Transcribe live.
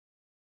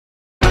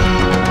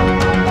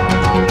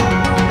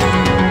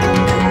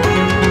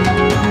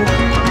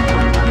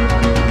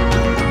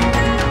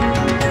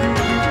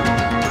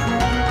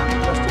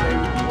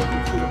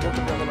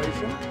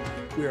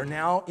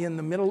now in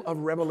the middle of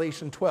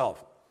Revelation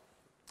 12.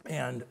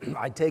 And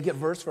I take it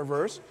verse for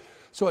verse,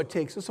 so it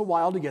takes us a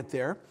while to get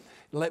there.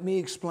 Let me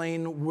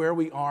explain where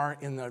we are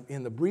in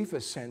the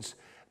briefest sense,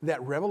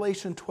 that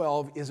Revelation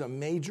 12 is a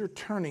major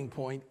turning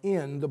point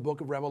in the book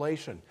of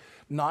Revelation.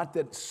 Not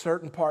that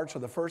certain parts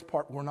of the first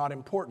part were not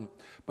important,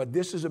 but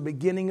this is a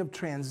beginning of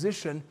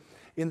transition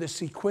in the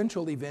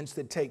sequential events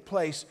that take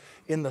place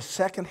in the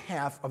second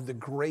half of the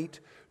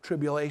Great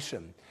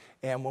Tribulation.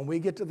 And when we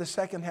get to the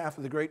second half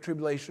of the Great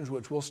Tribulations,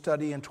 which we'll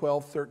study in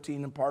 12,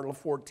 13, and part of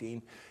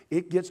 14,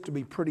 it gets to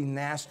be pretty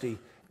nasty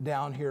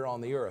down here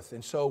on the earth.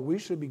 And so we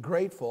should be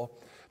grateful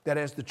that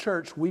as the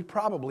church, we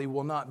probably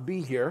will not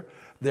be here.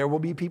 There will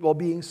be people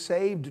being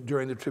saved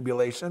during the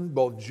tribulation,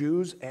 both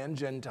Jews and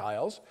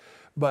Gentiles.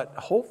 But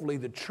hopefully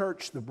the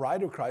church, the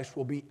bride of Christ,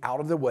 will be out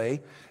of the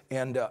way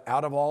and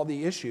out of all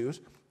the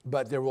issues.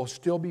 But there will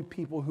still be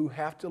people who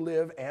have to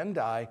live and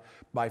die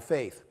by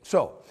faith.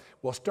 So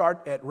we'll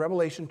start at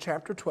Revelation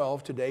chapter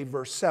 12 today,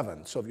 verse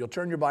 7. So if you'll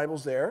turn your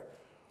Bibles there.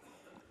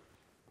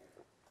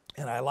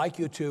 And I like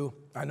you to,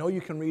 I know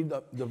you can read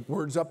the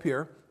words up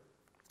here,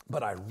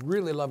 but I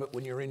really love it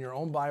when you're in your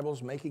own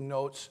Bibles, making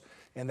notes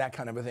and that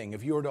kind of a thing.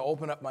 If you were to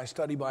open up my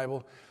study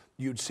Bible,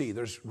 you'd see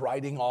there's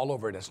writing all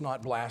over it. It's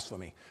not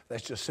blasphemy.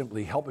 That's just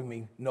simply helping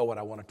me know what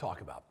I want to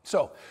talk about.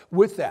 So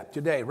with that,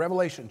 today,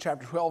 Revelation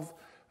chapter 12,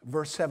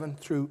 verse 7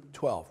 through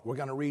 12. We're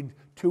going to read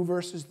 2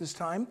 verses this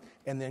time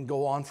and then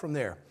go on from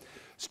there.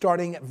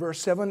 Starting at verse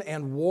 7,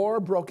 and war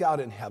broke out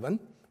in heaven.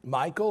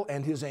 Michael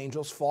and his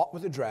angels fought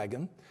with the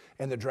dragon,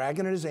 and the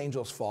dragon and his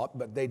angels fought,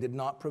 but they did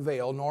not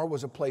prevail, nor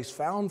was a place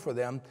found for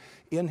them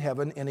in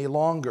heaven any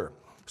longer.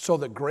 So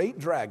the great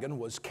dragon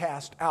was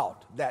cast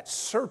out, that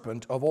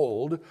serpent of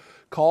old,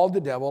 called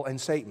the devil and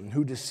Satan,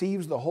 who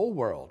deceives the whole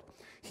world.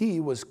 He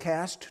was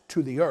cast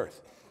to the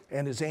earth,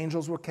 and his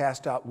angels were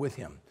cast out with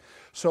him.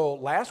 So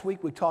last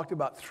week we talked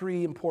about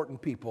 3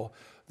 important people.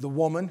 The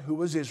woman who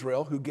was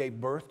Israel, who gave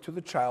birth to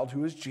the child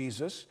who is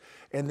Jesus,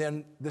 and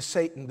then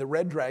the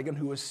red dragon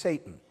who is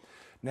Satan.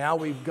 Now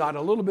we've got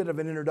a little bit of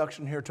an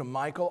introduction here to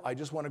Michael. I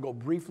just want to go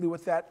briefly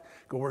with that.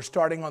 We're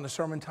starting on the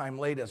sermon time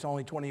late. It's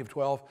only 20 of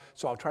 12,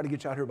 so I'll try to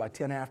get you out here by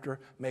 10 after,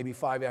 maybe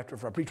 5 after,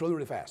 if I preach really,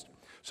 really fast.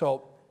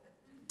 So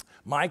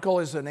Michael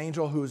is an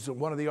angel who's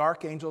one of the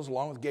archangels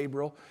along with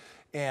Gabriel,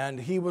 and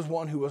he was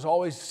one who was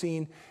always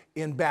seen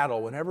in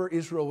battle. Whenever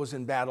Israel was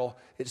in battle,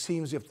 it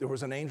seems if there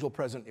was an angel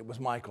present, it was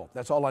Michael.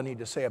 That's all I need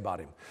to say about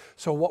him.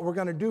 So what we're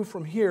going to do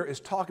from here is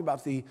talk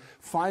about the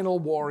final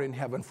war in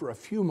heaven for a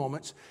few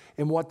moments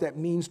and what that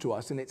means to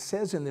us. And it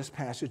says in this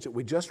passage that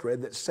we just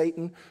read that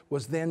Satan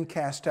was then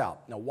cast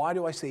out. Now, why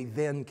do I say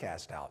then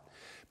cast out?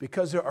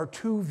 Because there are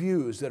 2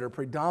 views that are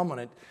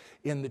predominant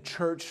in the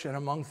church and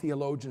among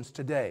theologians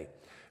today.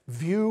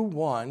 View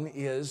 1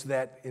 is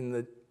that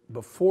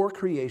before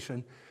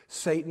creation,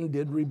 Satan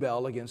did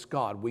rebel against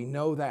God. We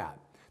know that.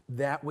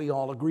 That we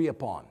all agree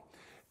upon.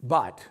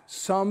 But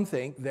some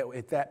think that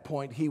at that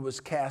point he was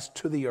cast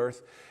to the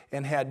earth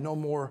and had no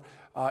more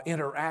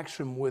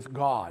interaction with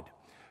God.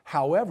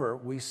 However,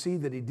 we see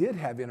that he did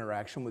have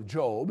interaction with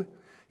Job.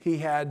 He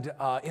had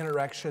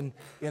interaction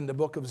in the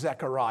book of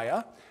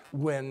Zechariah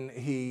when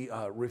he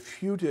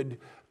refuted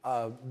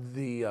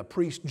the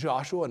priest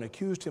Joshua and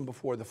accused him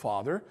before the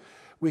Father.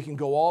 We can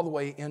go all the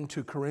way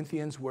into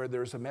Corinthians where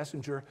there's a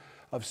messenger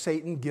of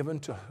Satan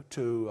given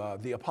to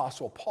the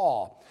Apostle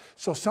Paul.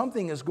 So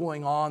something is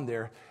going on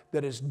there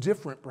that is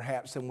different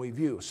perhaps than we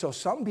view. So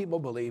some people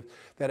believe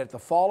that at the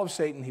fall of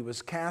Satan, he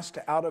was cast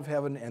out of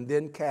heaven and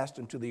then cast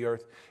into the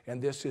earth,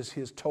 and this is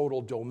his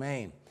total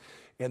domain.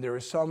 And there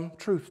is some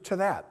truth to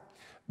that.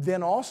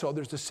 Then also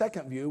there's the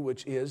second view,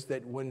 which is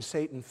that when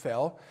Satan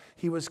fell,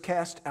 he was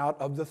cast out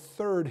of the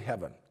third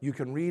heaven. You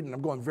can read, and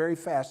I'm going very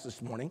fast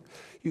this morning,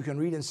 you can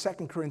read in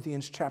 2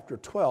 Corinthians chapter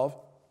 12,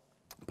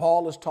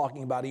 Paul is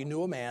talking about he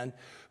knew a man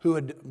who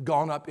had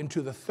gone up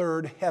into the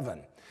third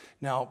heaven.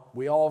 Now,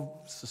 we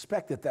all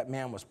suspect that that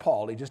man was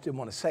Paul. He just didn't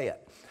want to say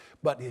it.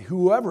 But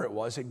whoever it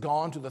was had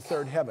gone to the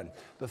third heaven.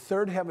 The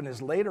third heaven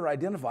is later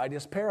identified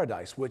as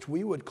paradise, which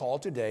we would call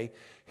today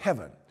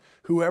heaven.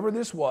 Whoever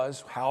this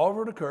was,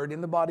 however it occurred,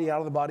 in the body, out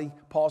of the body,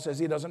 Paul says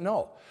he doesn't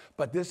know.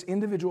 But this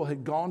individual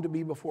had gone to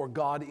be before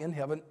God in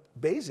heaven,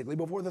 basically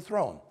before the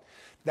throne.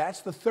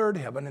 That's the third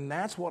heaven, and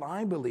that's what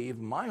I believe,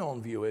 my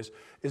own view is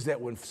that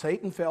when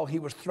Satan fell, he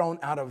was thrown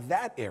out of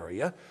that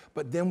area,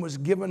 but then was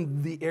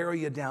given the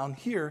area down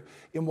here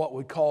in what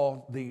we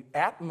call the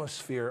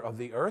atmosphere of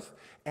the earth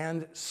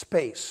and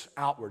space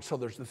outward. So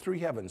there's the 3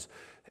 heavens,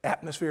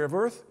 atmosphere of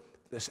earth,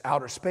 this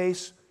outer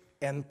space,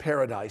 and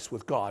paradise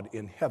with God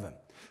in heaven.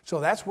 So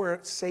that's where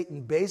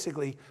Satan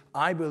basically,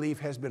 I believe,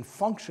 has been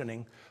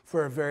functioning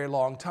for a very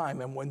long time.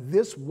 And when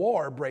this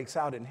war breaks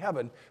out in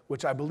heaven,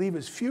 which I believe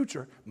is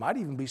future, might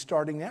even be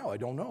starting now, I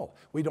don't know.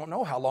 We don't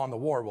know how long the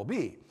war will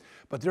be.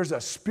 But there's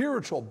a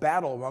spiritual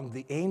battle among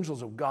the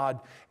angels of God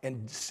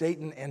and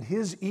Satan and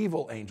his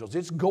evil angels.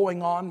 It's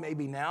going on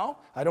maybe now,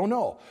 I don't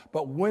know.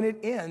 But when it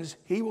ends,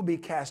 he will be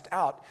cast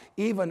out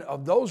even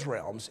of those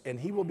realms, and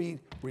he will be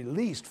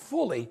released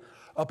fully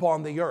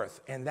upon the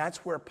earth. And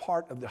that's where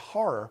part of the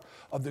horror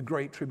of the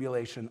Great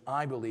Tribulation,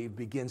 I believe,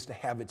 begins to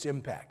have its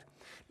impact.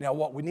 Now,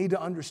 what we need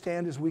to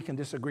understand is we can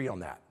disagree on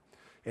that.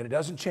 And it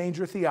doesn't change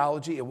your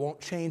theology. It won't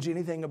change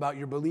anything about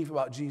your belief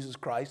about Jesus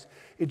Christ.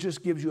 It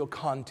just gives you a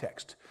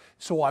context.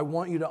 So I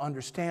want you to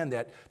understand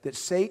that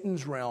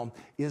Satan's realm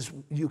is,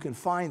 you can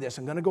find this.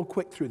 I'm going to go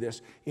quick through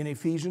this. In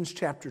Ephesians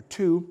chapter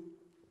 2,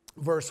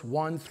 verse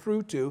 1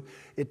 through 2,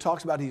 it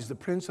talks about he's the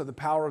prince of the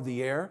power of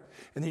the air.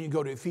 And then you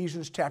go to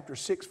Ephesians chapter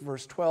 6,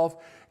 verse 12,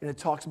 and it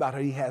talks about how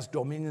he has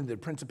dominion, the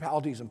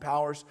principalities and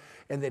powers,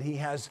 and that he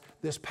has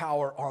this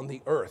power on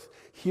the earth.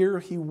 Here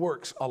he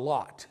works a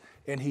lot.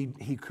 And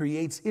he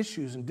creates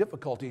issues and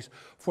difficulties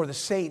for the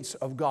saints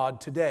of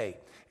God today.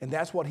 And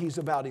that's what he's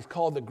about. He's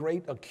called the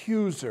great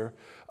accuser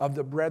of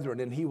the brethren,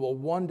 and he will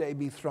one day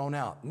be thrown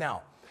out.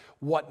 Now,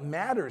 what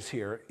matters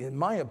here, in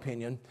my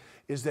opinion,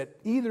 is that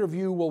either of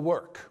you will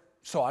work.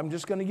 So I'm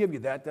just going to give you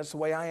that. That's the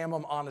way I am.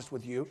 I'm honest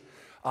with you.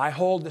 I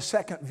hold the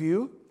second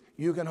view.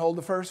 You can hold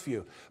the first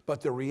view.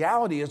 But the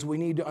reality is we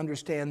need to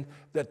understand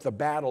that the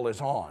battle is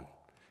on.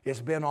 It's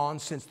been on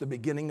since the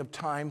beginning of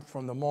time,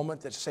 from the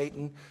moment that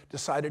Satan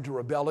decided to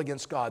rebel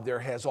against God. There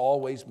has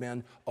always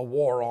been a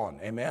war on.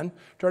 Amen?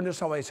 Turn to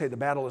somebody and say, the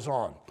battle is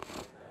on.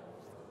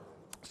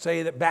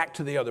 Say that back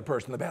to the other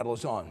person, the battle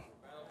is on.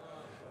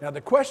 Now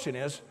the question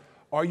is,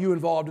 are you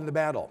involved in the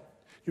battle?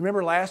 You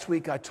remember last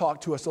week I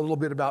talked to us a little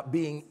bit about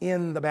being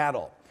in the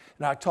battle.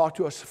 And I talked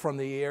to us from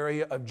the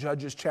area of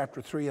Judges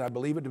chapter 3, and I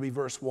believe it to be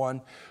verse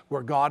 1,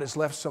 where God has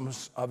left some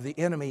of the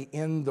enemy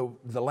in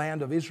the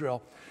land of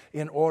Israel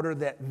in order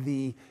that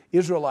the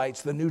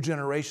Israelites, the new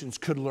generations,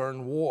 could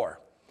learn war.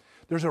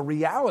 There's a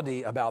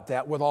reality about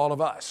that with all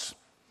of us.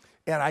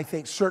 And I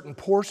think certain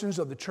portions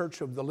of the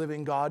Church of the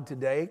Living God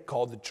today,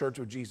 called the Church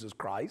of Jesus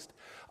Christ,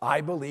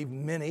 I believe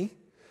many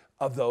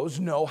of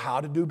those know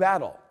how to do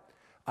battle.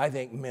 I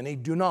think many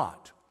do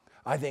not.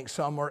 I think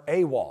some are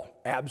AWOL,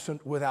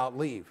 absent without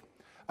leave.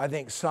 I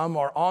think some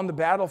are on the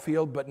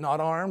battlefield but not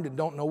armed and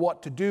don't know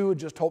what to do and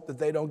just hope that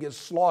they don't get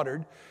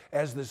slaughtered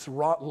as this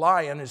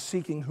lion is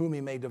seeking whom he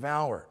may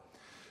devour.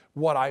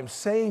 What I'm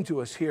saying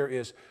to us here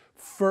is,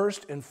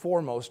 first and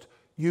foremost,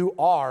 you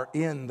are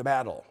in the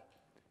battle.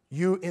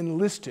 You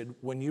enlisted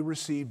when you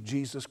received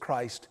Jesus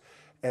Christ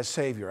as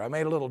Savior. I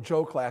made a little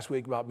joke last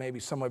week about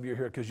maybe some of you are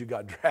here because you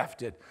got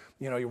drafted.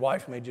 You know, your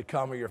wife made you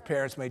come or your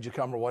parents made you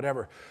come or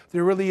whatever.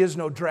 There really is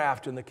no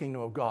draft in the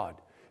kingdom of God.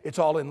 It's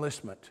all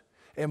enlistment.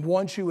 And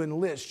once you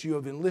enlist, you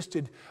have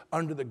enlisted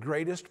under the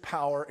greatest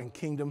power and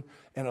kingdom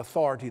and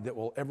authority that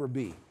will ever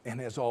be and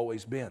has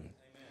always been. Amen.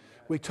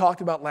 We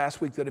talked about last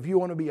week that if you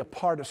want to be a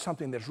part of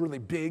something that's really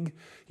big,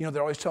 you know,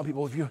 they're always telling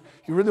people, if you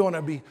really want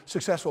to be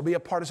successful, be a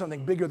part of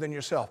something bigger than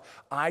yourself.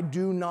 I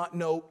do not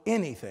know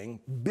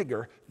anything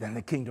bigger than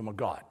the kingdom of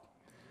God.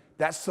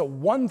 That's the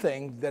one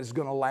thing that is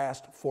going to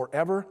last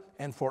forever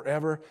and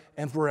forever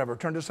and forever.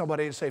 Turn to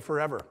somebody and say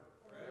forever.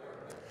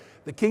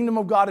 The kingdom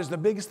of God is the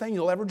biggest thing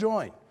you'll ever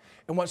join.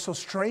 And what's so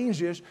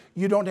strange is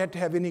you don't have to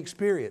have any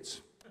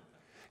experience.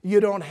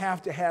 You don't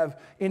have to have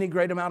any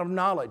great amount of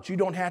knowledge. You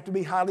don't have to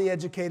be highly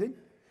educated.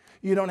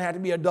 You don't have to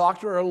be a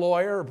doctor or a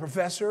lawyer or a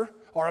professor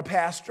or a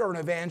pastor or an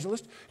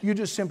evangelist. You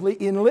just simply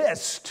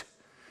enlist.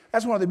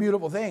 That's one of the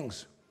beautiful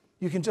things.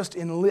 You can just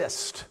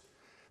enlist.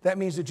 That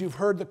means that you've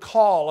heard the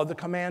call of the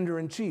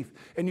commander-in-chief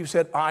and you've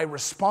said, I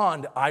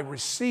respond, I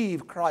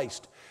receive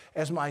Christ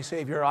as my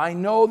Savior. I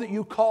know that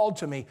you called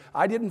to me.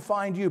 I didn't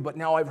find you, but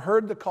now I've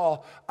heard the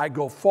call. I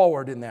go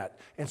forward in that.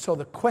 And so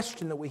the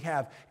question that we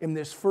have in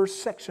this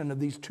first section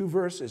of these two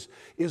verses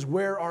is,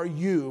 where are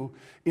you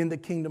in the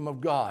kingdom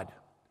of God?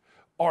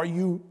 Are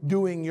you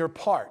doing your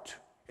part?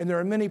 And there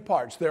are many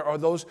parts. There are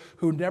those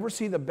who never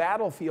see the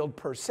battlefield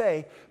per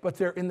se, but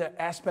they're in the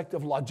aspect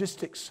of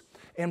logistics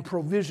and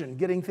provision,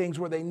 getting things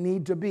where they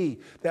need to be.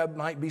 That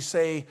might be,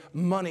 say,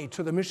 money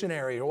to the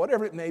missionary or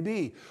whatever it may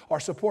be, or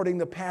supporting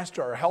the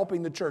pastor or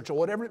helping the church or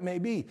whatever it may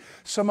be.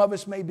 Some of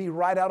us may be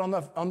right out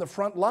on the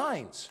front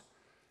lines.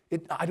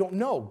 I don't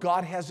know.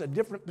 God has a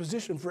different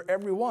position for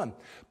everyone.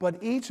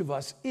 But each of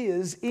us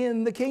is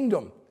in the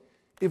kingdom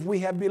if we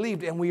have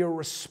believed, and we are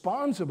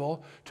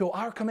responsible to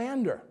our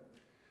commander.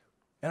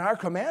 And our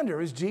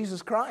commander is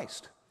Jesus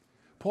Christ.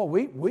 Paul,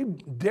 we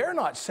dare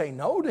not say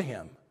no to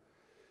him.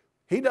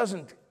 He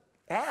doesn't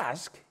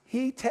ask,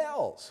 he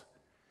tells.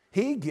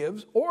 He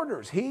gives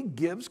orders, he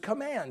gives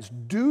commands.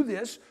 Do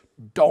this,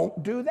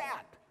 don't do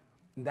that.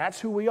 And that's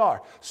who we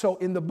are. So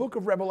in the book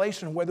of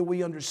Revelation, whether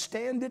we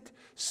understand it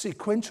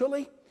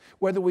sequentially,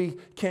 whether we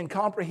can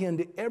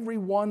comprehend every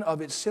one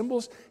of its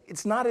symbols,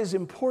 it's not as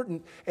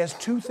important as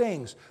two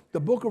things. The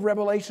book of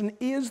Revelation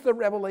is the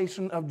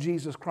revelation of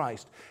Jesus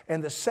Christ.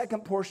 And the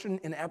second portion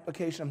in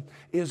application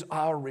is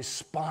our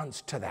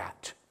response to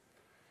that.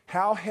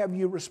 How have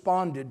you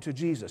responded to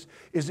Jesus?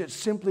 Is it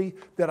simply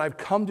that I've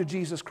come to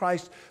Jesus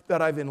Christ,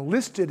 that I've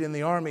enlisted in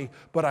the army,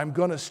 but I'm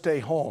going to stay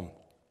home?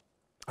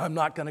 I'm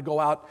not going to go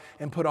out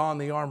and put on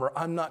the armor.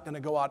 I'm not going to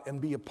go out and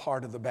be a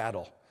part of the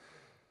battle.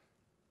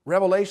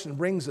 Revelation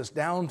brings us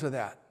down to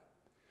that.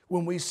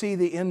 When we see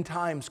the end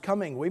times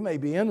coming, we may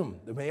be in them.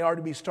 They may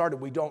already be started.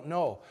 We don't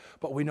know.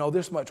 But we know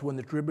this much. When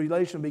the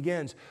tribulation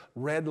begins,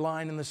 red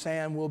line in the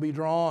sand will be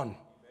drawn.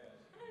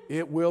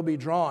 It will be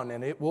drawn,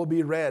 and it will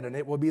be red, and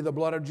it will be the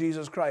blood of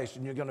Jesus Christ.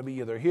 And you're going to be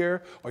either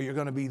here or you're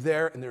going to be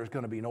there, and there's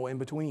going to be no in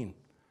between.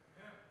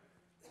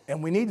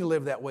 And we need to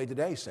live that way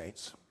today,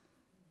 saints.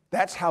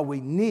 That's how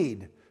we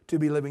need to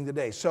be living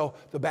today. So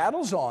the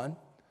battle's on.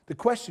 The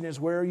question is,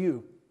 where are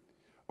you?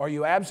 Are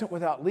you absent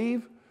without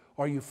leave?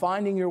 Are you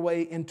finding your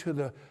way into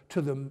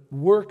the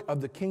work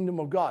of the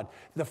kingdom of God?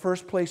 The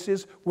first place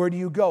is, where do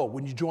you go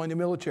when you join the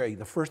military?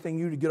 The first thing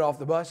you do to get off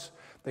the bus,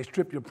 they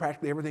strip you of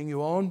practically everything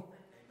you own. Amen.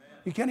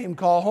 You can't even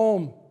call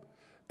home.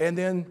 And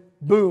then,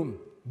 boom,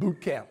 boot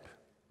camp.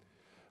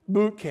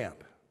 Boot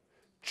camp.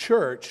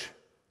 Church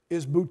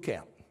is boot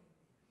camp.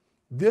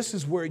 This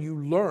is where you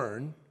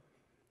learn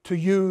to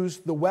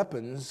use the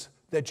weapons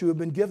that you have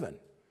been given.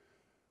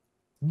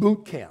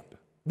 Boot camp.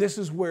 This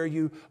is where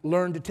you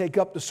learn to take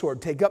up the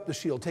sword, take up the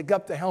shield, take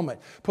up the helmet,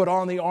 put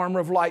on the armor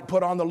of light,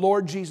 put on the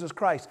Lord Jesus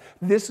Christ.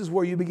 This is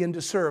where you begin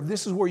to serve.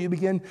 This is where you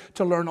begin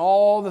to learn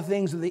all the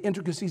things and the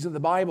intricacies of the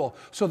Bible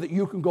so that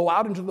you can go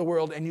out into the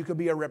world and you can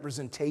be a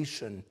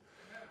representation,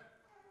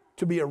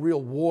 to be a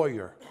real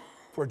warrior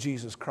for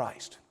Jesus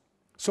Christ.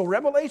 So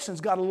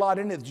Revelation's got a lot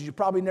in it that you've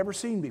probably never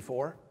seen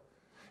before.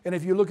 And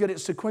if you look at it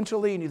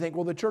sequentially and you think,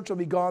 well, the church will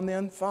be gone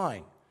then,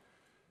 fine.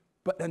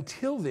 But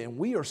until then,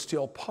 we are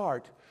still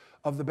part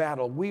of the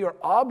battle. We are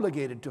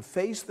obligated to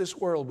face this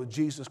world with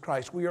Jesus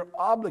Christ. We are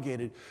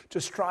obligated to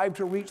strive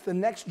to reach the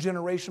next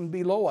generation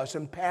below us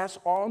and pass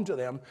on to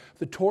them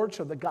the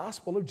torch of the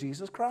gospel of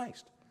Jesus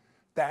Christ.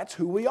 That's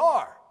who we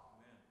are.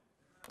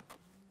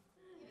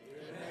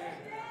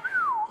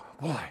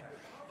 Boy,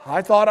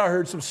 I thought I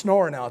heard some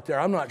snoring out there.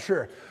 I'm not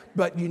sure.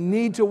 But you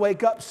need to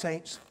wake up,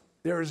 saints.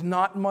 There is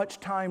not much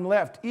time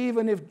left.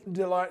 Even if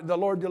the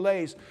Lord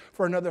delays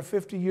for another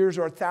 50 years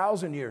or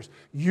 1,000 years,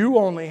 you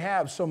only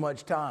have so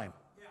much time.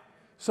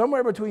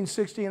 Somewhere between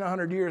 60 and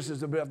 100 years is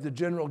the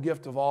general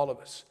gift of all of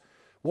us.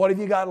 What have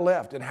you got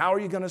left, and how are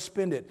you going to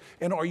spend it?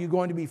 And are you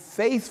going to be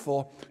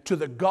faithful to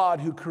the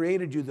God who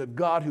created you, the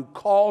God who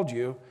called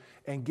you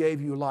and gave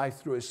you life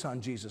through His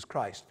Son, Jesus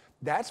Christ?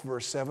 That's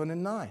verse 7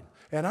 and 9.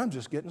 And I'm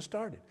just getting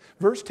started.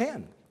 Verse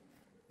 10.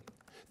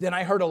 Then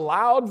I heard a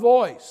loud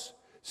voice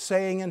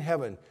saying in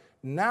heaven,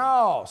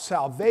 now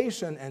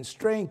salvation and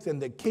strength and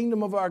the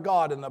kingdom of our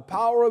God and the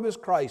power of His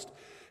Christ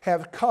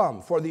have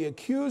come. For the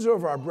accuser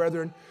of our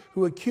brethren,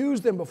 who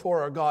accused them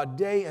before our God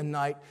day and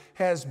night,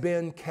 has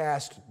been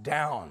cast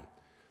down.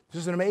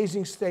 This is an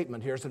amazing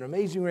statement here. It's an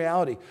amazing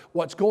reality.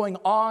 What's going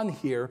on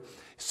here,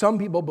 some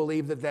people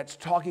believe that that's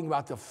talking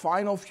about the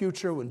final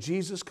future when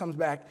Jesus comes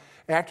back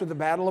after the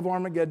battle of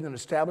Armageddon and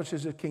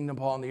establishes His kingdom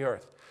upon the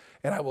earth.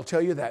 And I will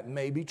tell you that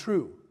may be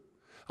true.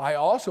 I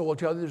also will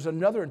tell you there's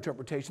another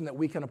interpretation that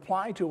we can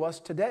apply to us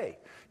today.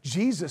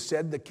 Jesus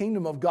said the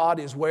kingdom of God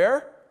is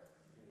where?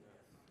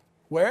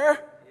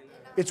 Where?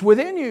 It's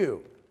within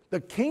you. The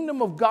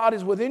kingdom of God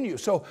is within you.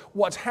 So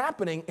what's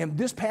happening in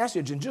this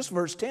passage, in just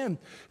verse 10,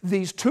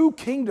 these two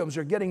kingdoms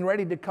are getting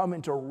ready to come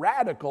into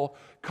radical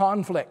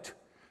conflict.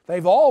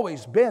 They've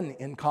always been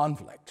in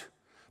conflict.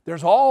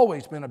 There's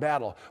always been a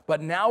battle.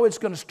 But now it's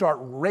going to start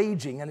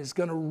raging, and it's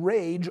going to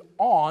rage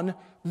on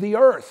the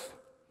earth.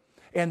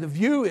 And the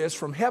view is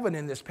from heaven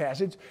in this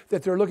passage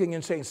that they're looking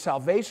and saying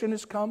salvation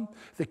has come,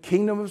 the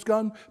kingdom has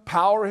come,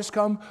 power has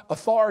come,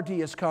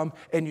 authority has come,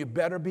 and you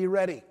better be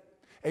ready.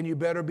 And you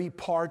better be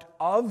part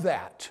of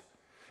that.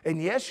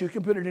 And yes, you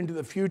can put it into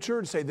the future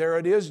and say, there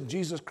it is,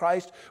 Jesus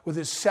Christ with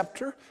His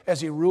scepter as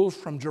He rules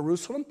from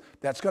Jerusalem.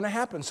 That's going to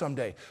happen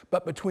someday.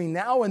 But between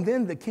now and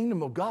then, the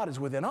kingdom of God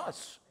is within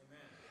us.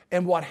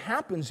 And what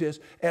happens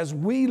is, as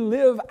we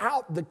live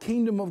out the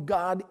kingdom of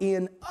God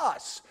in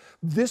us,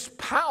 this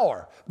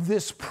power,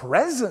 this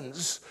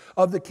presence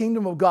of the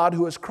kingdom of God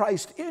who is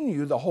Christ in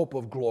you, the hope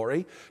of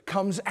glory,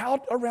 comes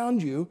out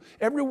around you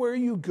everywhere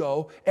you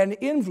go and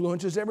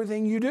influences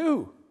everything you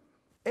do.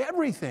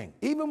 Everything.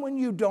 Even when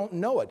you don't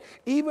know it,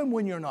 even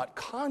when you're not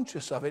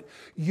conscious of it,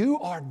 you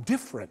are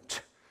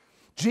different.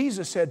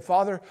 Jesus said,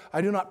 Father,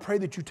 I do not pray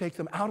that you take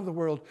them out of the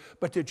world,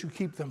 but that you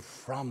keep them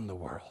from the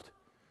world.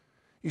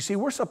 You see,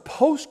 we're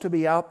supposed to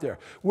be out there.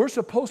 We're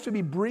supposed to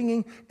be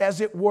bringing,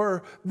 as it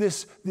were,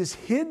 this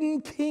hidden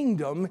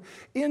kingdom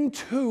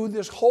into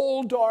this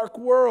whole dark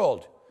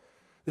world.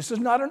 This is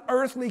not an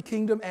earthly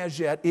kingdom as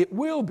yet. It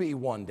will be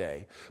one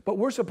day. But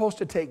we're supposed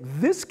to take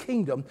this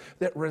kingdom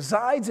that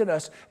resides in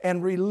us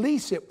and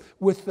release it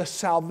with the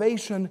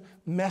salvation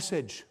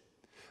message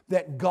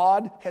that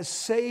God has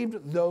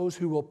saved those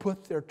who will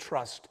put their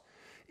trust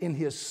in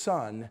His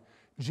Son,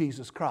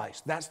 Jesus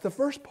Christ. That's the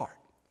first part.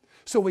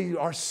 So we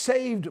are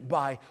saved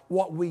by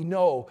what we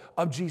know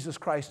of Jesus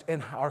Christ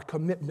and our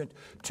commitment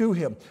to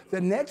Him.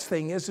 The next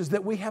thing is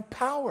that we have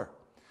power.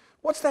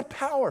 What's that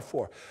power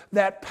for?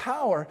 That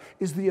power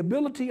is the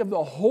ability of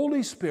the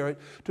Holy Spirit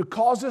to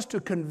cause us to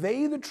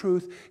convey the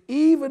truth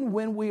even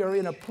when we are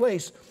in a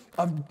place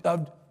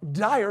of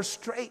dire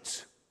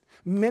straits.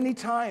 Many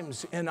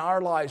times in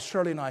our lives,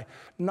 Shirley and I,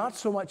 not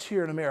so much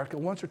here in America,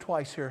 once or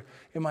twice here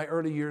in my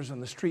early years in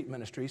the street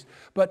ministries,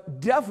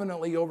 but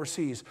definitely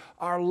overseas,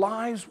 our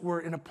lives were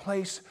in a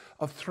place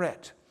of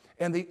threat.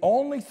 And the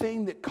only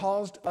thing that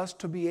caused us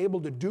to be able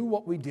to do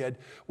what we did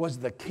was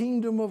the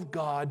kingdom of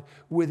God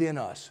within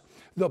us.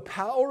 The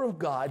power of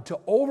God to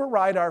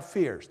override our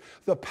fears.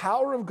 The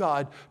power of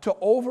God to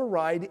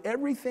override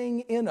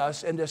everything in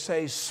us and to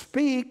say,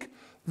 speak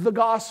the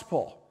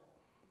gospel.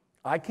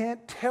 I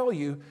can't tell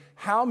you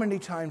how many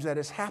times that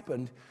has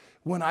happened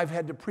when I've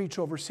had to preach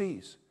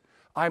overseas.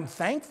 I'm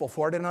thankful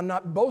for it, and I'm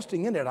not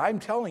boasting in it. I'm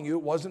telling you,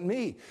 it wasn't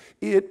me.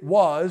 It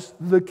was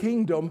the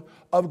kingdom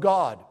of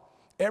God.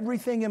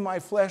 Everything in my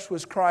flesh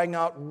was crying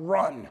out,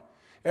 run.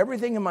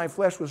 Everything in my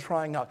flesh was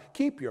crying out,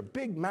 keep your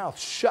big mouth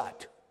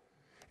shut.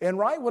 And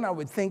right when I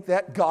would think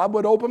that, God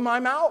would open my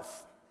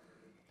mouth.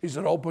 He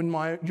said, open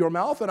your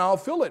mouth and I'll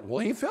fill it. Well,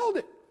 he filled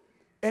it.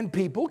 And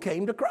people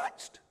came to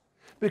Christ.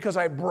 Because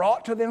I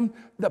brought to them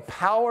the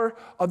power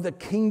of the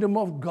kingdom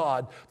of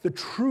God, the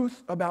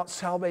truth about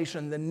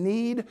salvation, the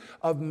need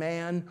of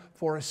man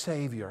for a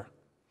Savior.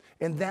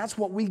 And that's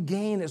what we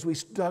gain as we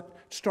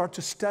start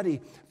to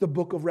study the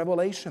book of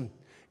Revelation.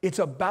 It's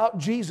about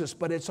Jesus,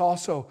 but it's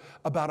also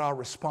about our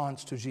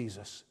response to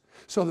Jesus.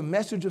 So the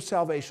message of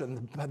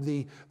salvation,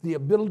 the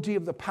ability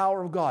of the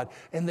power of God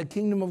and the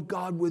kingdom of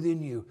God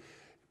within you,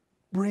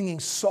 bringing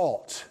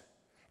salt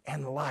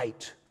and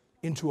light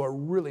into a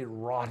really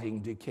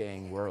rotting,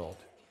 decaying world.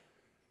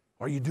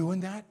 Are you doing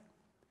that?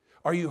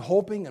 Are you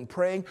hoping and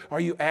praying? Are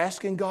you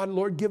asking God,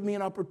 Lord, give me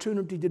an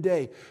opportunity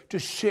today to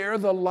share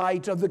the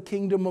light of the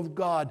kingdom of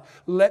God.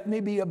 Let me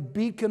be a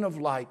beacon of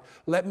light.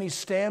 Let me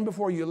stand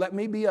before you. Let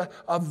me be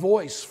a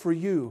voice for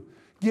you.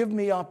 Give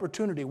me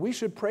opportunity. We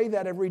should pray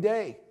that every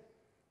day.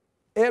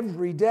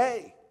 Every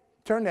day.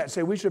 Turn that and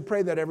say, we should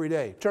pray that every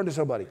day. Turn to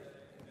somebody.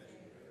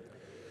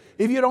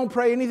 If you don't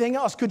pray anything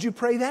else, could you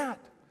pray that?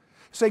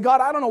 Say,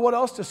 God, I don't know what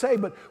else to say,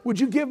 but would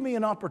you give me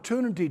an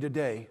opportunity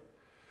today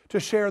to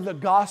share the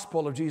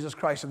gospel of Jesus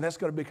Christ? And that's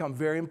going to become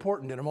very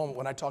important in a moment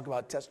when I talk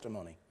about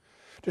testimony.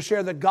 To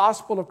share the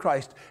gospel of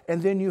Christ,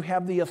 and then you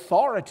have the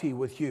authority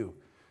with you.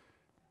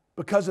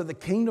 Because of the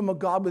kingdom of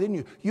God within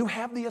you, you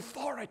have the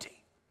authority.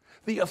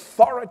 The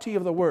authority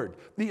of the word,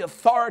 the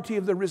authority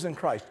of the risen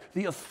Christ,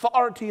 the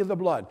authority of the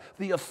blood,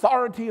 the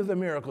authority of the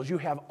miracles. You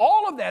have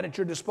all of that at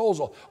your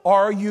disposal.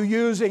 Are you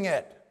using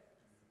it?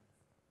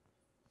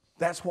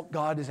 That's what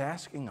God is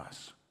asking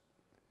us.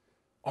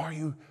 Are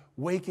you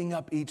waking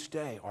up each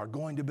day or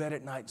going to bed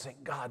at night saying,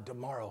 God,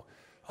 tomorrow,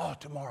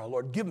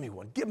 Lord, give me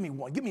one, give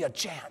me a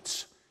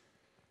chance.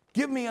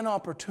 Give me an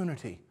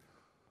opportunity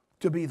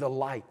to be the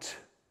light,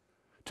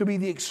 to be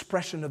the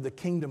expression of the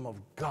kingdom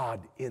of God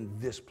in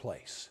this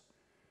place.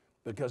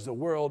 Because the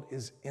world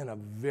is in a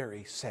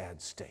very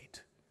sad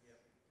state.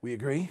 We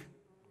agree?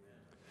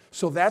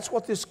 So that's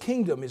what this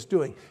kingdom is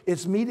doing.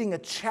 It's meeting a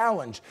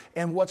challenge.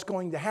 And what's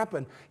going to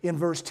happen? In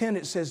verse 10,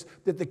 it says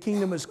that the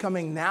kingdom is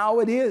coming. Now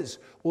it is.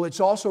 Well, it's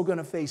also going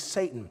to face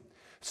Satan.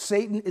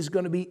 Satan is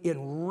going to be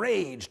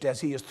enraged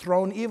as he is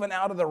thrown even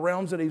out of the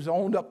realms that he's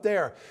owned up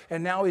there.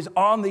 And now he's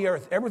on the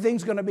earth.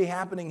 Everything's going to be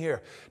happening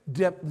here.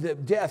 The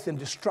death and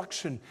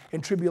destruction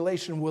and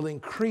tribulation will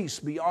increase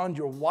beyond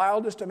your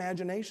wildest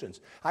imaginations.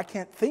 I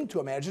can't think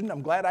to imagine.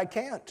 I'm glad I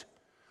can't.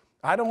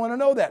 I don't want to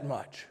know that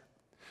much.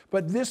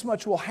 But this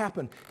much will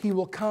happen. He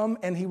will come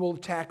and he will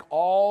attack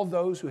all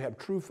those who have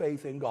true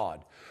faith in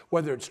God.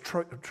 Whether it's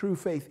true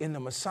faith in the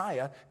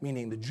Messiah,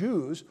 meaning the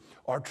Jews,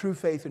 or true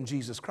faith in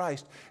Jesus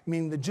Christ,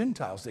 meaning the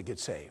Gentiles that get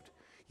saved.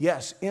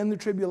 Yes, in the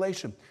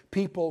tribulation,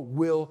 people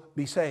will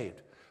be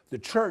saved. The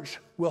church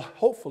will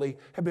hopefully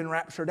have been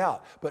raptured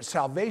out, but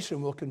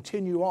salvation will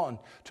continue on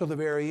till the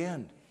very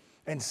end.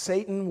 And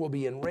Satan will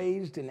be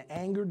enraged and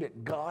angered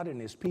at God and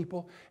his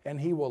people,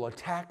 and he will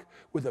attack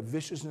with a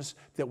viciousness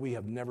that we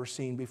have never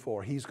seen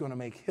before. He's going to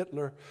make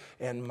Hitler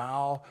and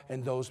Mao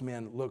and those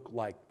men look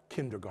like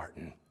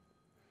kindergarten.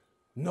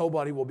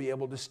 Nobody will be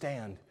able to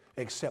stand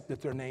except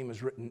that their name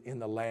is written in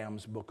the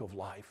Lamb's book of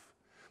life.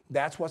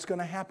 That's what's going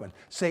to happen.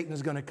 Satan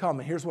is going to come,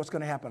 and here's what's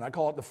going to happen. I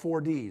call it the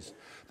 4 Ds.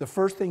 The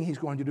first thing he's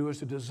going to do is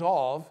to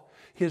dissolve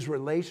his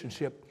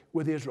relationship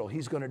with Israel.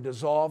 He's going to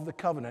dissolve the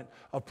covenant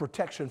of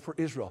protection for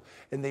Israel.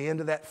 In the end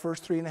of that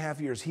first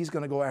 3.5 years, he's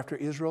going to go after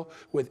Israel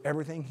with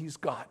everything he's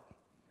got.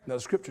 Now,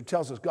 the scripture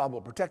tells us God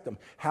will protect them.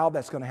 How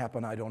that's going to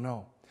happen, I don't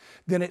know.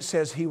 Then it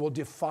says he will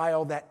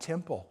defile that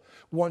temple.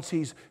 Once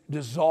he's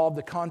dissolved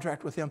the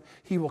contract with him,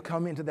 he will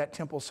come into that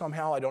temple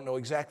somehow. I don't know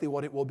exactly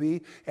what it will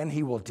be, and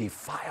he will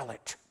defile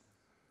it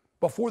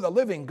before the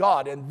living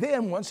God. And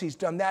then once he's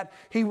done that,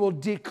 he will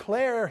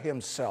declare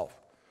himself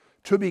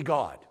to be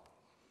God.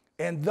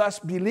 And thus,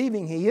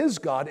 believing he is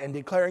God and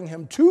declaring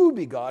him to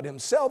be God,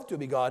 himself to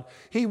be God,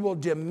 he will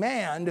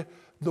demand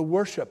the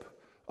worship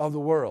of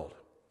the world.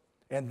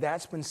 And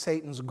that's been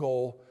Satan's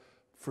goal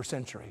for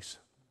centuries.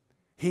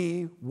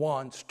 He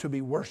wants to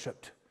be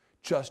worshiped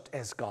just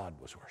as God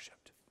was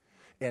worshiped.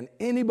 And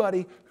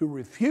anybody who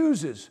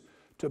refuses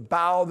to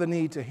bow the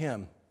knee to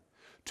him,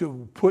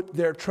 to put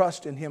their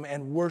trust in him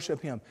and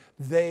worship him,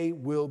 they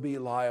will be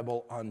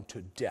liable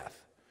unto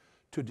death,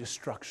 to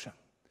destruction.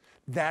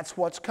 That's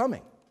what's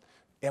coming.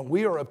 And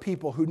we are a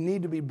people who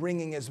need to be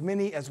bringing as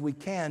many as we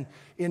can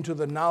into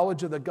the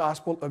knowledge of the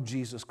gospel of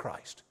Jesus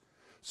Christ.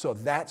 So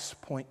that's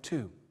point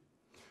 2.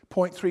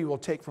 Point 3 we'll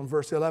take from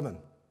verse 11.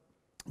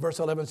 Verse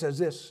 11 says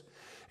this,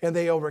 and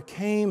they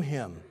overcame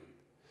him.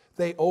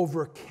 They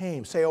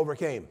overcame. Say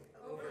overcame.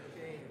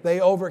 They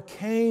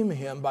overcame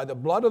him by the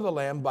blood of the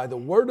Lamb, by the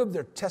word of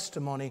their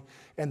testimony,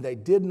 and they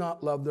did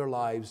not love their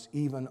lives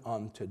even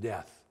unto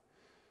death.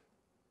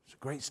 It's a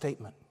great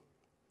statement.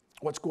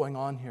 What's going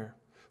on here?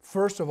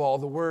 First of all,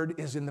 the word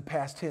is in the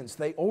past tense.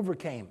 They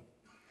overcame.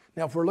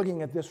 Now, if we're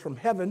looking at this from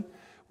heaven,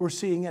 we're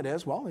seeing it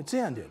as, well, it's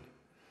ended.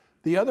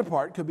 The other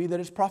part could be that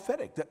it's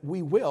prophetic, that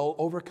we will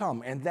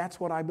overcome, and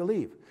that's what I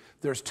believe.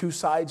 There's 2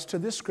 sides to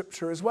this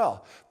scripture as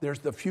well. There's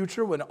the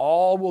future when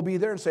all will be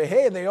there and say,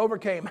 hey, they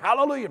overcame.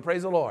 Hallelujah,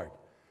 praise the Lord.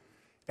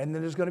 And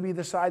then there's going to be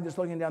the side that's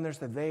looking down there and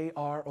says, they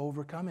are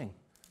overcoming.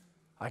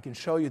 I can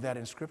show you that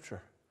in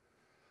scripture,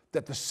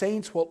 that the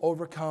saints will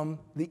overcome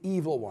the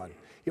evil one.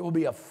 It will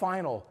be a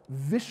final,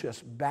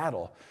 vicious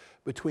battle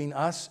between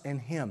us and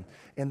him.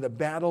 And the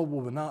battle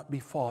will not be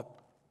fought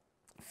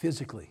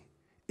physically.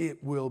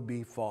 It will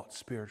be fought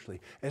spiritually.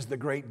 As the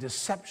great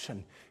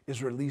deception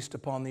is released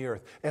upon the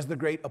earth, as the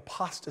great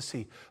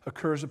apostasy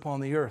occurs upon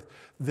the earth,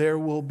 there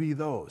will be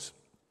those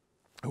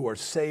who are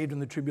saved in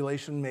the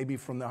tribulation, maybe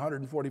from the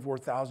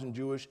 144,000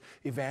 Jewish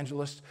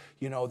evangelists.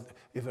 You know,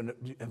 if an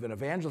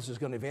evangelist is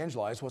going to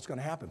evangelize, what's going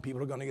to happen?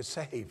 People are going to get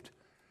saved.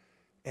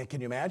 And can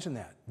you imagine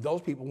that?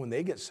 Those people, when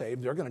they get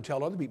saved, they're going to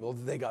tell other people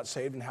that they got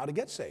saved and how to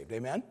get saved.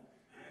 Amen?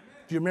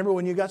 Do you remember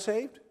when you got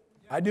saved?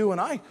 I do. When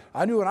I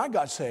knew when I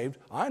got saved,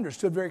 I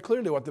understood very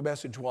clearly what the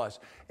message was.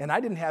 And I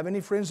didn't have any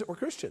friends that were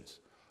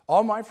Christians.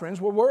 All my friends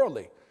were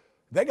worldly.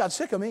 They got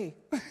sick of me.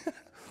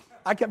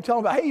 I kept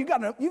telling them, hey, you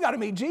got to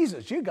meet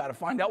Jesus. You got to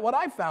find out what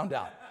I found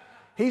out.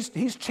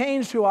 He's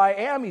changed who I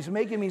am. He's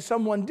making me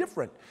someone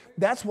different.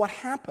 That's what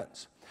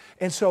happens.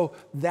 And so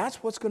that's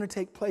what's going to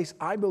take place,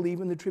 I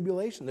believe, in the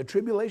tribulation. The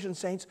tribulation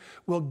saints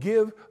will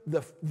give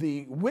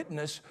the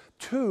witness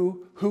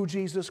to who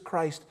Jesus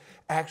Christ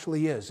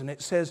actually is. And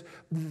it says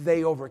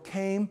they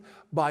overcame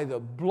by the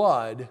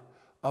blood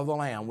of the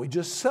Lamb. We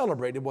just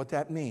celebrated what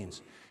that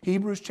means.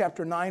 Hebrews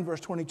chapter 9, verse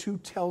 22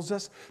 tells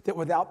us that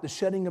without the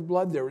shedding of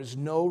blood, there is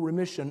no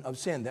remission of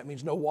sin. That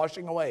means no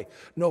washing away,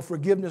 no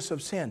forgiveness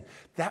of sin.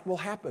 That will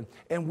happen.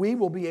 And we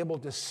will be able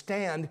to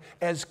stand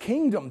as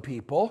kingdom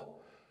people.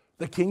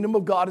 The kingdom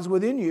of God is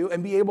within you,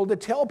 and be able to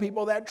tell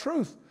people that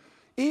truth,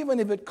 even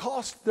if it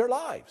costs their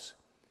lives.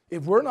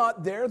 If we're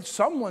not there,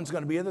 someone's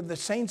going to be there. The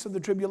saints of the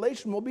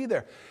tribulation will be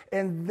there.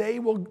 And they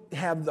will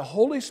have the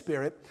Holy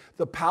Spirit,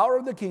 the power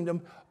of the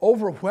kingdom,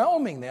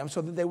 overwhelming them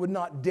so that they would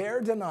not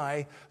dare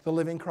deny the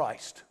living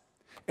Christ.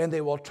 And they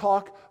will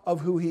talk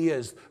of who he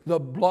is, the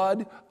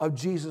blood of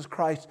Jesus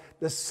Christ,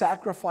 the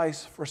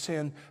sacrifice for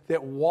sin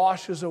that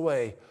washes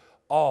away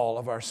all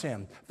of our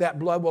sin. That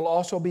blood will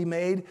also be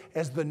made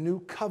as the new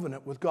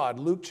covenant with God.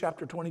 Luke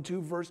chapter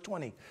 22, verse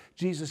 20.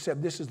 Jesus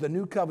said, this is the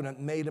new covenant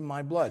made in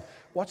my blood.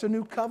 What's a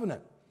new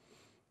covenant?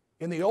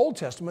 In the Old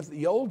Testament,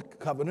 the old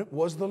covenant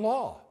was the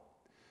law.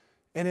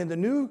 And in the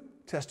New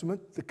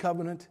Testament, the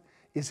covenant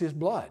is his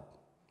blood.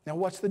 Now,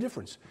 what's the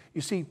difference?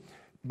 You see,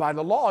 by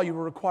the law, you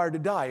were required to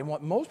die. And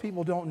what most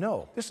people don't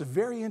know, this is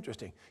very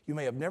interesting. You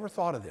may have never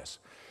thought of this.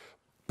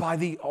 By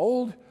the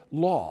old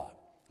law,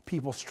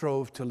 people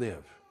strove to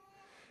live.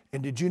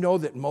 And did you know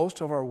that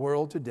most of our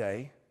world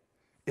today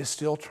is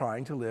still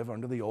trying to live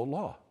under the old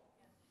law?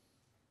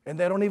 And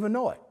they don't even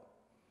know it.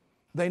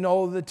 They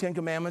know the 10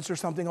 Commandments or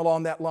something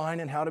along that line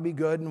and how to be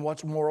good and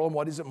what's moral and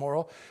what isn't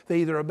moral.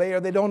 They either obey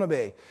or they don't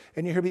obey.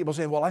 And you hear people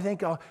saying, well,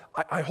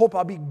 I hope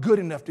I'll be good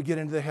enough to get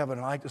into the heaven.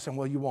 And I like to say,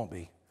 well, you won't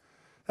be.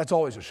 That's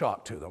always a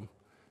shock to them,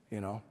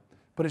 you know.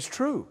 But it's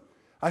true.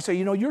 I say,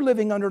 you know, you're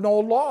living under an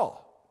old law.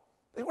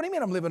 What do you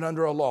mean I'm living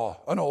under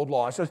an old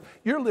law? I said,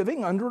 you're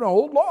living under an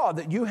old law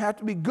that you have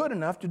to be good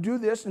enough to do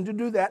this and to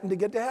do that and to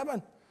get to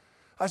heaven.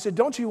 I said,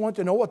 don't you want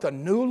to know what the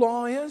new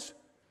law is?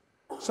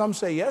 Some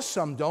say yes,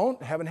 some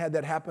don't. Haven't had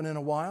that happen in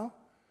a while.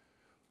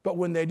 But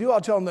when they do, I'll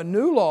tell them the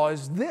new law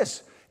is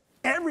this.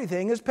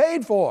 Everything is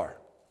paid for.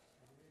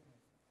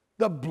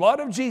 The blood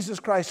of Jesus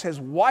Christ has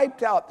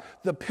wiped out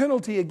the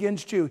penalty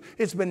against you.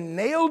 It's been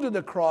nailed to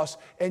the cross,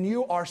 and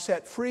you are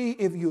set free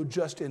if you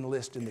just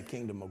enlist in the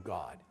kingdom of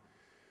God.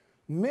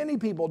 Many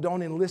people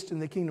don't enlist in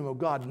the kingdom of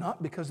God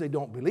not because they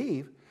don't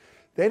believe.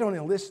 They don't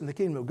enlist in the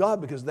kingdom of God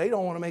because they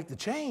don't want to make the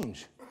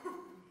change.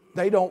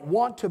 They don't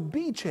want to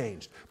be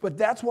changed. But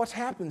that's what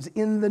happens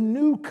in the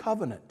new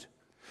covenant.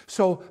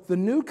 So the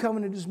new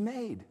covenant is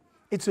made.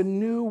 It's a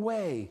new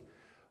way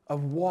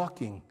of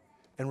walking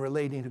and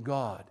relating to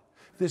God.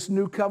 This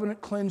new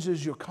covenant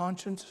cleanses your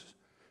conscience.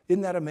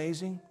 Isn't that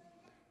amazing?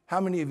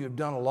 How many of you have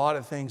done a lot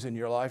of things in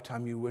your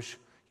lifetime you wish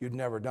you'd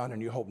never done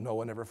and you hope no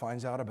one ever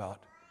finds out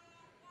about?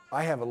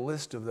 I have a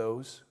list of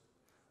those.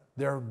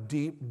 There are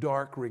deep,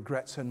 dark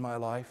regrets in my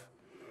life.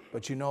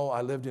 But you know,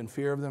 I lived in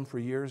fear of them for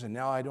years, and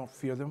now I don't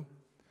fear them.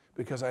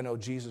 because I know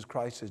Jesus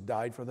Christ has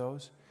died for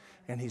those.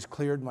 And he's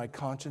cleared my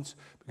conscience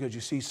because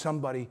you see,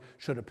 somebody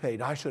should have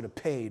paid. I should have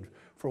paid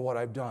for what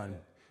I've done.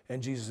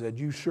 And Jesus said,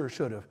 you sure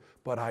should have,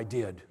 but I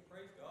did.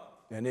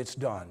 And it's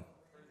done.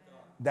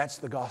 That's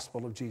the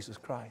gospel of Jesus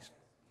Christ.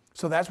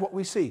 So that's what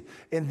we see.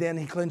 And then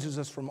he cleanses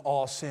us from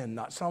all sin,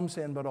 not some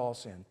sin, but all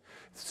sin.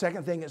 The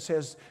second thing, it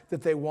says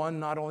that they won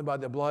not only by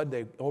the blood,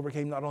 they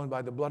overcame not only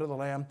by the blood of the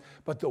Lamb,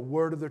 but the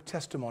word of their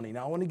testimony.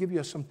 Now I want to give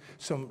you some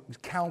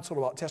counsel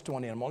about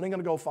testimony. I'm only going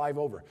to go 5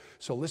 over.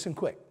 So listen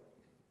quick.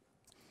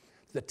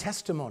 The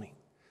testimony.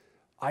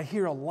 I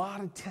hear a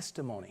lot of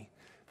testimony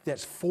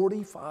that's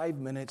 45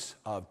 minutes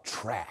of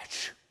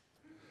trash.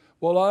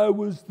 Well, I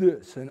was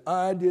this, and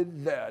I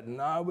did that,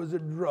 and I was a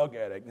drug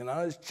addict, and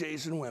I was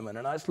chasing women,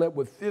 and I slept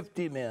with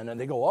 50 men, and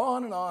they go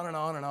on and on and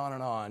on and on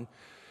and on.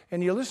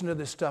 And you listen to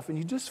this stuff, and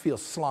you just feel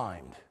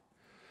slimed.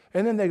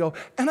 And then they go,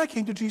 and I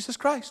came to Jesus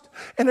Christ,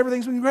 and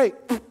everything's been great.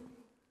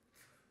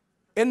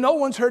 And no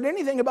one's heard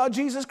anything about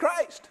Jesus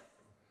Christ.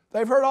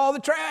 They've heard all the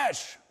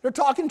trash. They're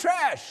talking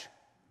trash.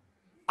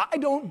 I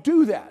don't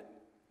do that.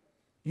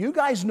 You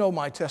guys know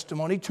my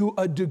testimony to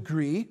a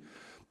degree,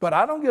 but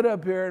I don't get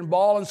up here and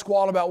bawl and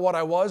squall about what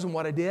I was and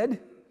what I did.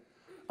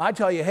 I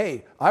tell you,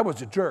 hey, I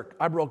was a jerk.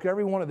 I broke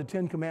every one of the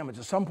 10 commandments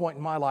at some point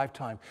in my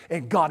lifetime,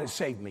 and God has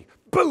saved me.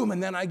 Boom,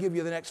 and then I give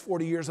you the next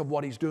 40 years of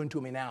what he's doing to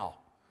me now.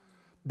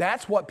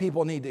 That's what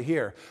people need to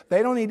hear.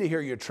 They don't need to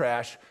hear your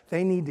trash.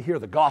 They need to hear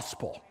the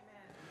gospel.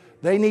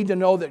 They need to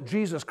know that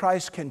Jesus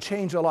Christ can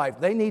change a life.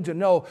 They need to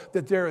know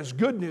that there is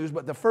good news,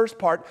 but the first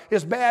part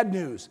is bad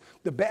news.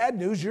 The bad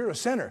news, you're a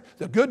sinner.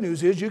 The good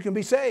news is you can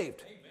be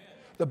saved. Amen.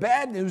 The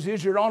bad news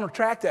is you're on a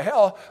track to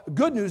hell. The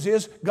good news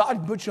is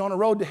God put you on a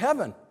road to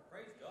heaven.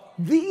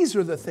 These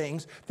are the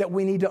things that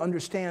we need to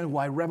understand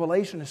why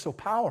Revelation is so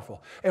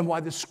powerful and why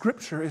the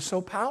Scripture is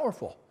so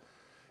powerful.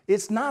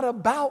 It's not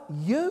about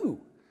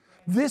you.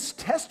 This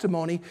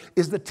testimony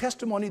is the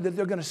testimony that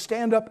they're going to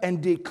stand up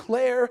and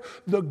declare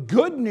the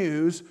good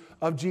news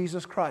of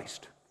Jesus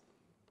Christ.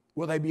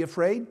 Will they be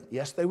afraid?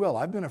 Yes, they will.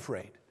 I've been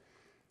afraid.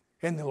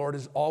 And the Lord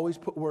has always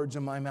put words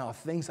in my mouth.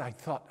 Things I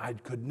thought I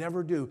could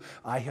never do,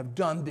 I have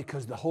done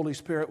because the Holy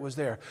Spirit was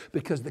there,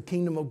 because the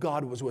kingdom of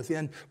God was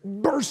within,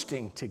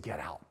 bursting to get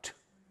out.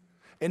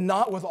 And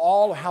not with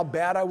all how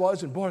bad I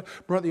was. And boy,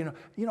 brother,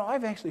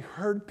 I've actually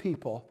heard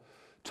people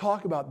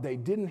talk about they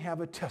didn't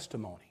have a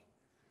testimony.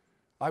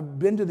 I've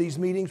been to these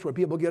meetings where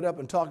people get up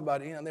and talk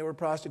about, they were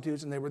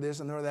prostitutes and they were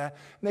this and they were that.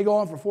 And they go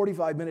on for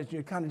 45 minutes and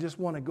you kind of just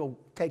want to go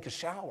take a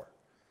shower.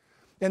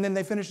 And then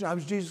they finish, and I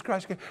was Jesus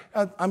Christ.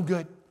 I'm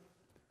good.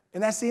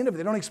 And that's the end of it.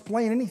 They don't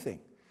explain anything.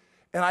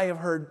 And I have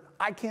heard,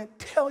 I can't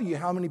tell you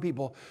how many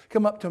people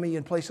come up to me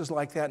in places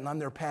like that, and I'm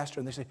their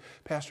pastor, and they say,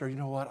 Pastor, you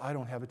know what? I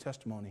don't have a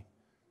testimony.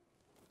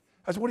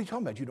 I said, what are you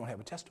talking about? You don't have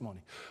a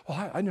testimony.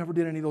 Well, I never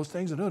did any of those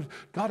things. And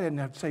God hadn't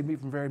had to save me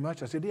from very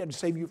much. I said, he had to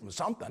save you from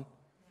something.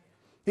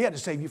 He had to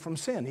save you from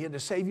sin. He had to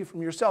save you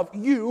from yourself.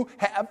 You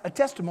have a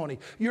testimony.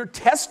 Your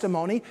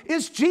testimony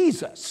is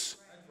Jesus.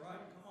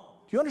 Do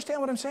you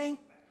understand what I'm saying?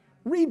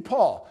 Read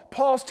Paul.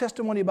 Paul's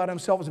testimony about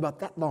himself is about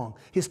that long.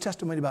 His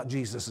testimony about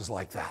Jesus is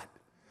like that.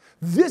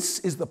 This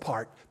is the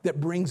part that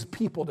brings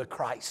people to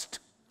Christ.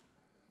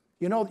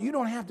 You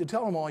don't have to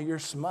tell them all your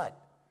smut.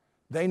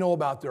 They know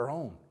about their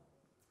own.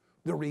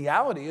 The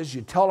reality is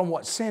you tell them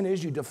what sin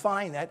is, you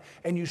define that,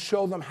 and you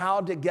show them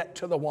how to get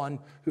to the one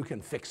who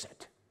can fix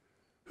it,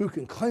 who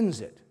can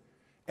cleanse it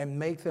and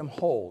make them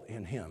whole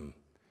in him.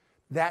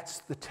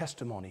 That's the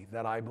testimony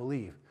that I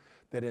believe,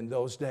 that in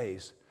those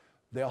days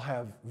they'll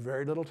have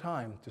very little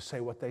time to say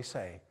what they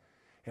say.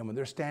 And when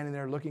they're standing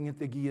there looking at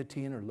the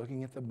guillotine or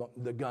looking at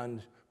the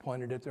gun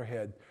pointed at their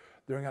head,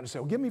 they're going to say,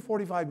 well, give me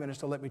 45 minutes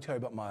to let me tell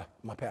you about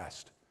my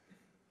past.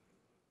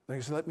 They're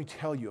going to say, let me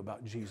tell you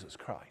about Jesus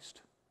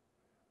Christ.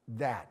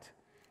 That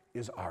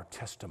is our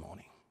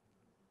testimony.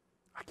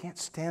 I can't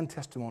stand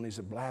testimonies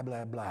of blah,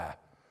 blah, blah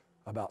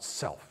about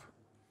self.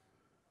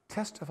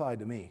 Testify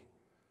to me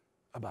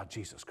about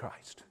Jesus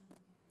Christ.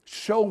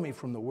 Show me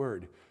from the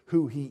Word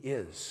who He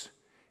is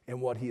and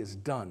what He has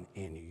done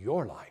in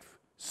your life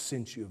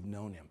since you've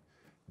known Him.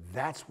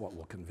 That's what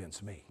will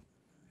convince me.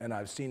 And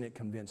I've seen it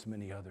convince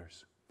many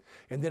others.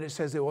 And then it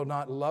says they will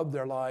not love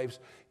their lives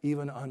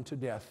even unto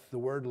death. The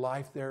word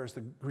life there is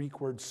the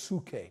Greek word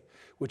suke,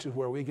 which is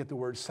where we get the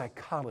word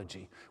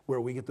psychology,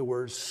 where we get the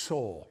word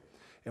soul.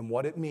 And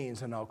what it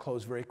means, and I'll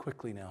close very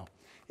quickly now,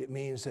 it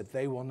means that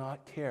they will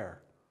not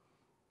care.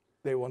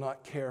 They will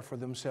not care for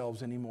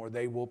themselves anymore.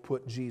 They will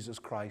put Jesus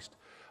Christ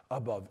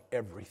above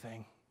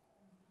everything.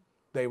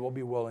 They will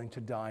be willing to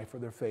die for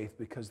their faith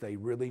because they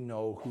really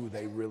know who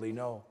they really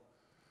know.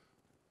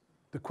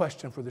 The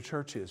question for the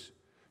church is,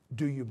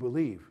 do you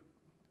believe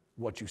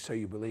what you say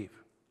you believe?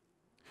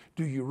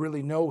 Do you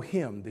really know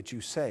Him that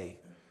you say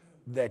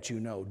that you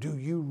know? Do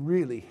you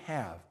really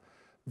have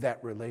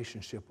that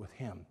relationship with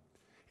Him?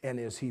 And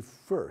is He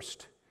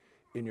first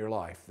in your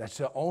life? That's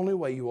the only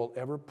way you will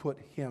ever put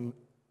Him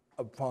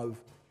above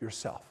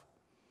yourself,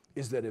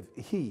 is that if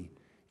He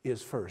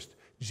is first.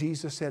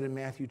 Jesus said in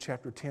Matthew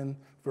chapter 10,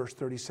 verse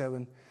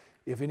 37,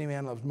 if any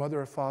man loves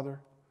mother or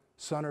father,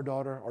 son or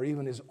daughter, or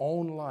even his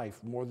own life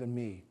more than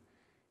me,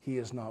 he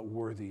is not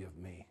worthy of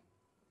me.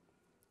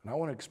 And I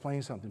want to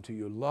explain something to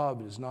you.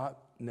 Love is not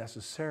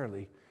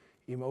necessarily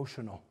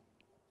emotional.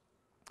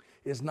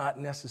 It's not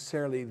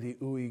necessarily the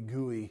ooey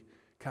gooey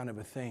kind of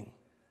a thing.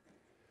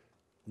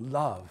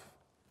 Love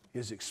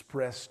is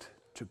expressed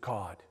to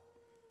God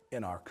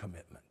in our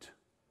commitment.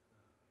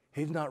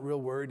 He's not real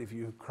worried if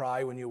you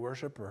cry when you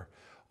worship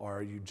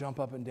or you jump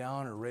up and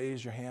down or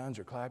raise your hands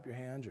or clap your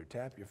hands or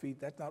tap your feet.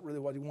 That's not really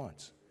what he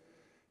wants.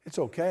 It's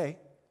okay,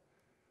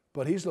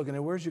 but he's looking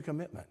at where's your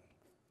commitment?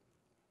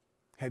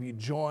 Have you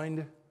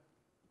joined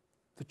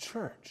the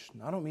church?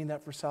 And I don't mean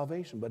that for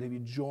salvation, but have you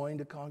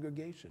joined a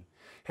congregation?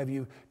 Have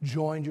you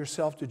joined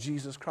yourself to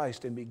Jesus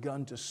Christ and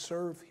begun to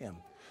serve him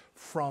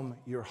from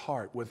your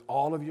heart with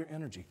all of your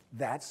energy?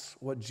 That's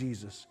what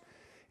Jesus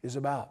is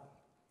about.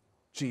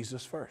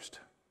 Jesus first.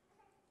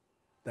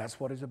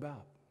 That's what it's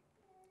about.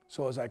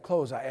 So as I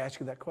close, I ask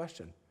you that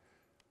question.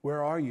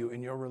 Where are you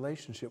in your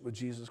relationship with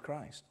Jesus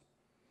Christ?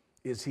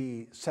 Is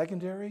he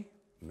secondary?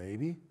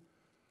 Maybe.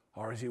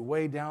 Or is he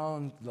way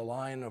down the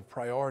line of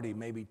priority,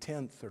 maybe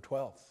 10th or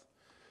 12th?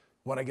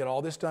 When I get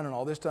all this done and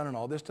all this done and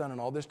all this done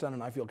and all this done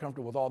and I feel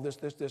comfortable with all this,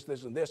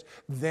 and this,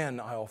 then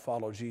I'll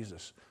follow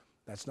Jesus.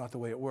 That's not the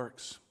way it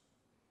works.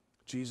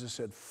 Jesus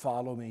said,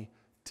 follow me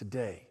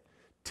today.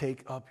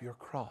 Take up your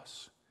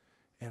cross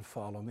and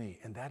follow me.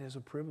 And that is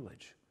a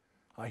privilege.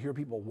 I hear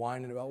people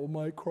whining about, oh,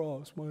 my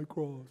cross, my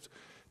cross.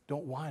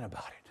 Don't whine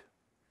about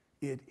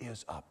it. It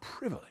is a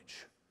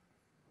privilege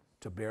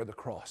to bear the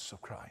cross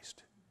of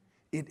Christ.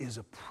 It is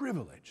a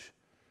privilege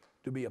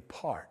to be a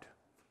part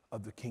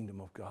of the kingdom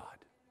of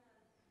God.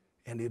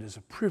 And it is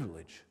a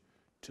privilege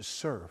to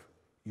serve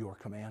your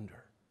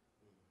commander.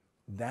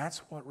 That's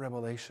what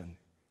Revelation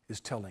is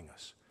telling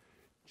us.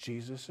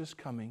 Jesus is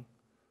coming.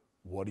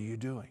 What are you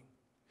doing?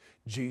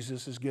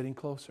 Jesus is getting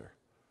closer.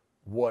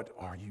 What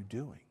are you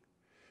doing?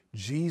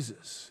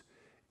 Jesus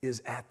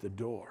is at the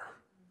door.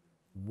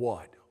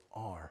 What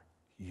are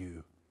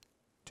you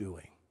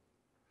doing?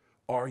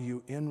 Are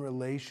you in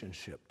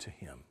relationship to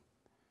him?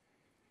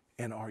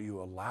 And are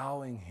you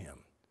allowing him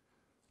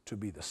to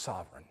be the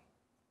sovereign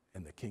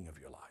and the king of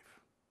your life?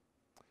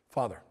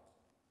 Father,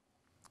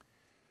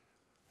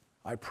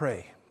 I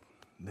pray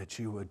that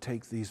you would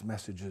take these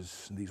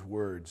messages and these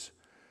words,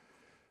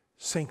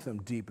 sink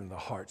them deep in the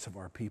hearts of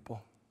our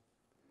people.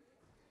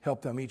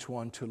 Help them, each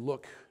one, to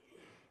look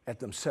at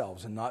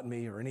themselves and not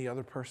me or any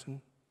other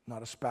person,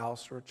 not a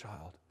spouse or a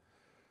child,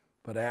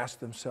 but ask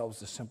themselves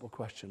the simple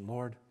question,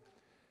 Lord,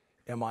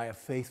 am I a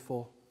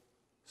faithful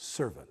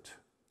servant?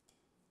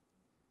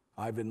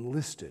 I've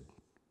enlisted.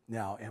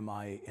 Now, am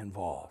I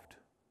involved?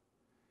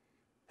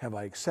 Have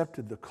I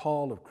accepted the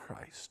call of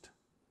Christ,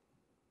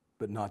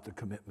 but not the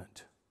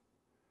commitment?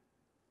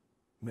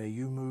 May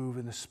you move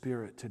in the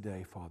Spirit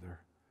today, Father,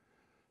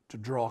 to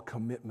draw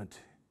commitment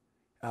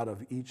out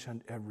of each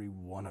and every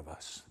one of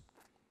us.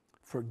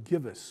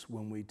 Forgive us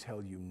when we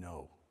tell you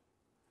no.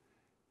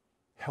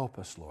 Help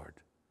us, Lord,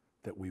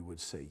 that we would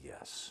say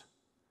yes.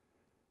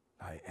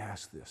 I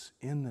ask this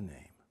in the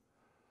name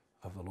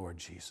of the Lord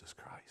Jesus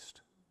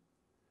Christ.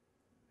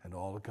 And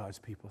all of God's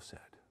people said,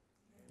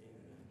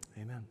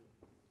 Amen. Amen.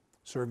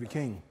 Serve your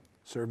King.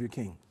 Serve your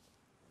King.